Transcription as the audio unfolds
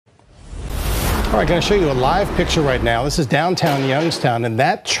All right, going to show you a live picture right now. This is downtown Youngstown, and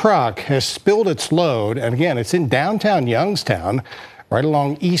that truck has spilled its load. And again, it's in downtown Youngstown, right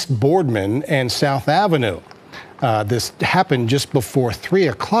along East Boardman and South Avenue. This happened just before 3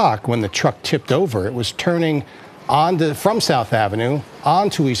 o'clock when the truck tipped over. It was turning from South Avenue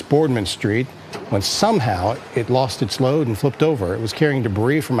onto East Boardman Street when somehow it lost its load and flipped over. It was carrying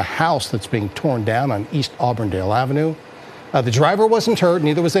debris from a house that's being torn down on East Auburndale Avenue. The driver wasn't hurt,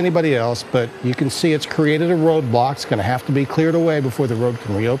 neither was anybody else, but you can see it's created a roadblock. It's going to have to be cleared away before the road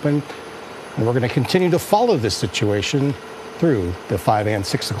can reopen. And we're going to continue to follow this situation through the 5 and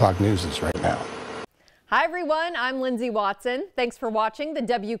 6 o'clock newses right now. Hi everyone, I'm Lindsay Watson. Thanks for watching the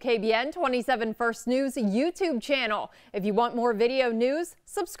WKBN 27 First News YouTube channel. If you want more video news,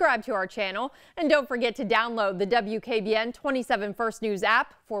 subscribe to our channel. And don't forget to download the WKBN 27 First News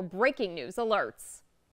app for breaking news alerts.